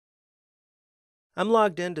I'm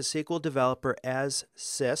logged into SQL Developer as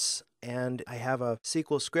sys, and I have a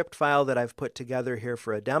SQL script file that I've put together here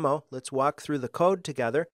for a demo. Let's walk through the code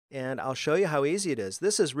together, and I'll show you how easy it is.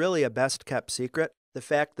 This is really a best-kept secret. The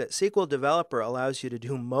fact that SQL Developer allows you to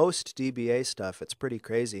do most DBA stuff, it's pretty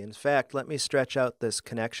crazy. In fact, let me stretch out this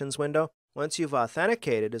connections window. Once you've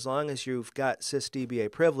authenticated, as long as you've got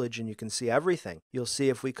sysdba privilege and you can see everything, you'll see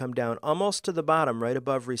if we come down almost to the bottom, right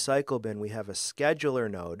above recycle bin, we have a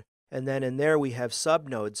scheduler node. And then in there we have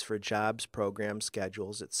subnodes for jobs, programs,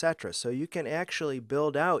 schedules, etc. So you can actually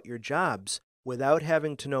build out your jobs without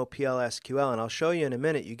having to know PLSQL. And I'll show you in a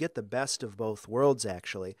minute, you get the best of both worlds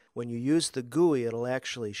actually. When you use the GUI, it'll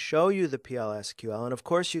actually show you the PLSQL. And of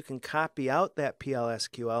course you can copy out that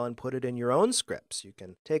PLSQL and put it in your own scripts. You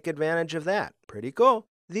can take advantage of that. Pretty cool.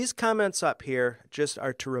 These comments up here just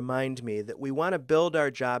are to remind me that we want to build our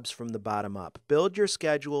jobs from the bottom up. Build your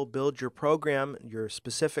schedule, build your program, your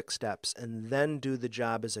specific steps, and then do the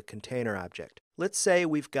job as a container object. Let's say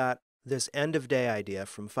we've got this end of day idea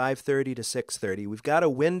from 5:30 to 6:30. We've got a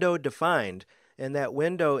window defined, and that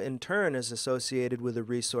window in turn is associated with a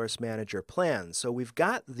resource manager plan. So we've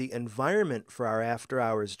got the environment for our after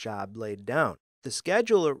hours job laid down. The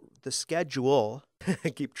schedule, I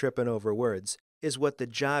keep tripping over words, is what the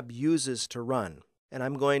job uses to run. And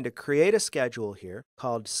I'm going to create a schedule here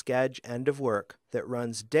called Schedule End of Work that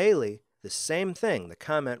runs daily. The same thing, the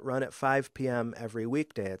comment run at 5 p.m. every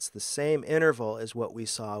weekday. It's the same interval as what we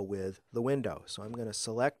saw with the window. So I'm going to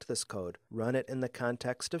select this code, run it in the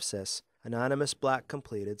context of sys, anonymous block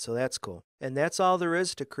completed, so that's cool. And that's all there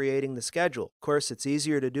is to creating the schedule. Of course, it's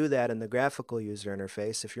easier to do that in the graphical user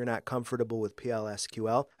interface if you're not comfortable with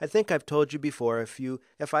PLSQL. I think I've told you before,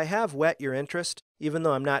 if I have whet your interest, even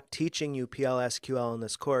though I'm not teaching you PLSQL in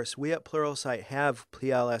this course, we at Pluralsight have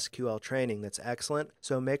PLSQL training that's excellent,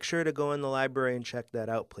 so make sure to go in the library and check that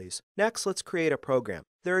out, please. Next, let's create a program.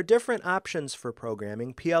 There are different options for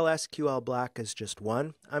programming. PLSQL block is just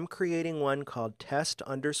one. I'm creating one called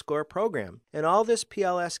test_program. And all this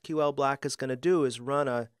PLSQL block is going to do is run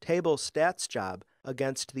a table stats job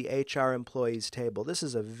against the HR employees table. This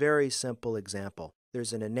is a very simple example.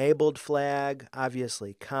 There's an enabled flag,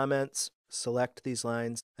 obviously comments. Select these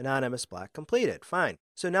lines, anonymous block completed. Fine.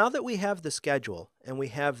 So now that we have the schedule and we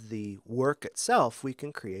have the work itself, we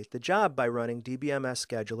can create the job by running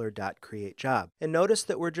dbmsscheduler.createJob. And notice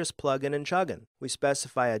that we're just plugging and chugging. We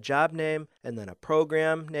specify a job name and then a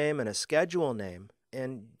program name and a schedule name.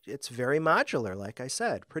 And it's very modular, like I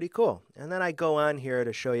said. Pretty cool. And then I go on here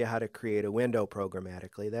to show you how to create a window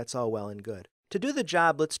programmatically. That's all well and good. To do the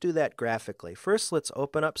job, let's do that graphically. First, let's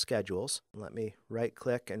open up schedules. Let me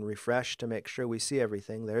right-click and refresh to make sure we see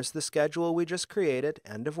everything. There's the schedule we just created,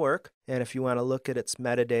 end of work. And if you want to look at its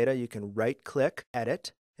metadata, you can right-click,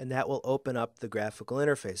 edit, and that will open up the graphical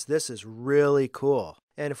interface. This is really cool.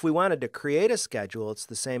 And if we wanted to create a schedule, it's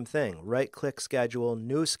the same thing. Right-click schedule,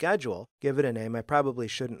 new schedule, give it a name. I probably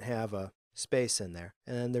shouldn't have a space in there.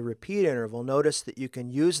 And then the repeat interval, notice that you can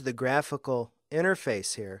use the graphical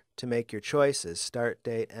interface here to make your choices, start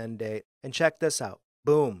date, end date, and check this out.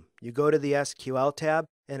 Boom, you go to the SQL tab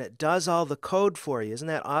and it does all the code for you. Isn't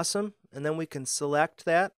that awesome? And then we can select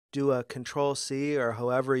that, do a Control-C or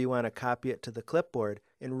however you want to copy it to the clipboard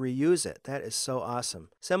and reuse it. That is so awesome.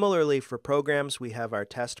 Similarly, for programs, we have our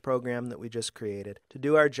test program that we just created. To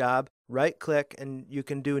do our job, right-click and you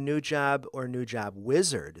can do New Job or New Job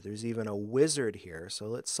Wizard. There's even a wizard here, so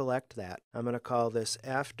let's select that. I'm going to call this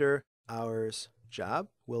After Hours Job.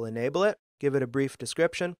 We'll enable it, give it a brief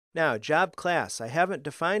description. Now, job class. I haven't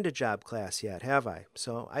defined a job class yet, have I?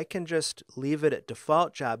 So I can just leave it at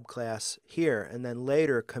default job class here and then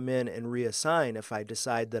later come in and reassign if I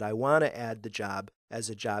decide that I want to add the job as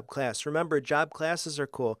a job class. Remember, job classes are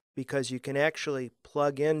cool because you can actually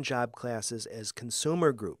plug in job classes as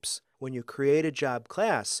consumer groups. When you create a job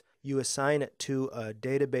class, you assign it to a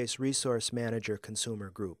database resource manager consumer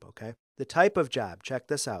group, okay? The type of job, check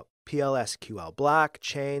this out. PLSQL block,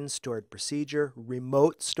 chain, stored procedure,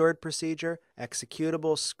 remote stored procedure,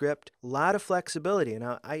 executable, script, a lot of flexibility.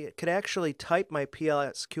 Now, I could actually type my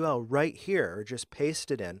PLSQL right here or just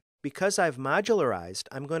paste it in. Because I've modularized,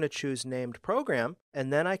 I'm going to choose named program,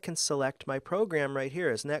 and then I can select my program right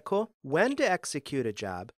here. Isn't that cool? When to execute a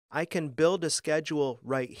job, I can build a schedule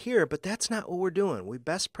right here, but that's not what we're doing.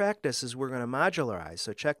 Best practice is we're going to modularize.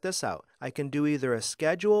 So check this out. I can do either a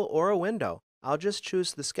schedule or a window. I'll just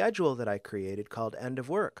choose the schedule that I created called End of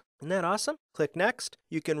Work. Isn't that awesome? Click Next.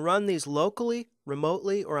 You can run these locally,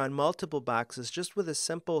 remotely, or on multiple boxes just with a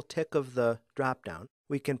simple tick of the dropdown.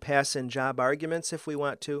 We can pass in job arguments if we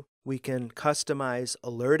want to. We can customize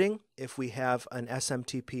alerting if we have an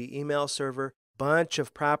SMTP email server. Bunch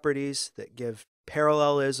of properties that give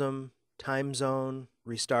parallelism, time zone,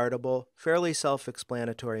 restartable, fairly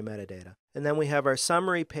self-explanatory metadata. And then we have our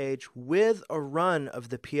summary page with a run of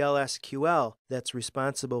the PLSQL that's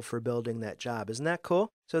responsible for building that job. Isn't that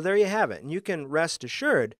cool? So there you have it. And you can rest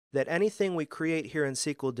assured that anything we create here in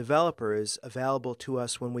SQL Developer is available to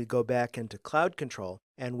us when we go back into Cloud Control,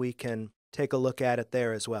 and we can take a look at it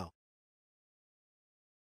there as well.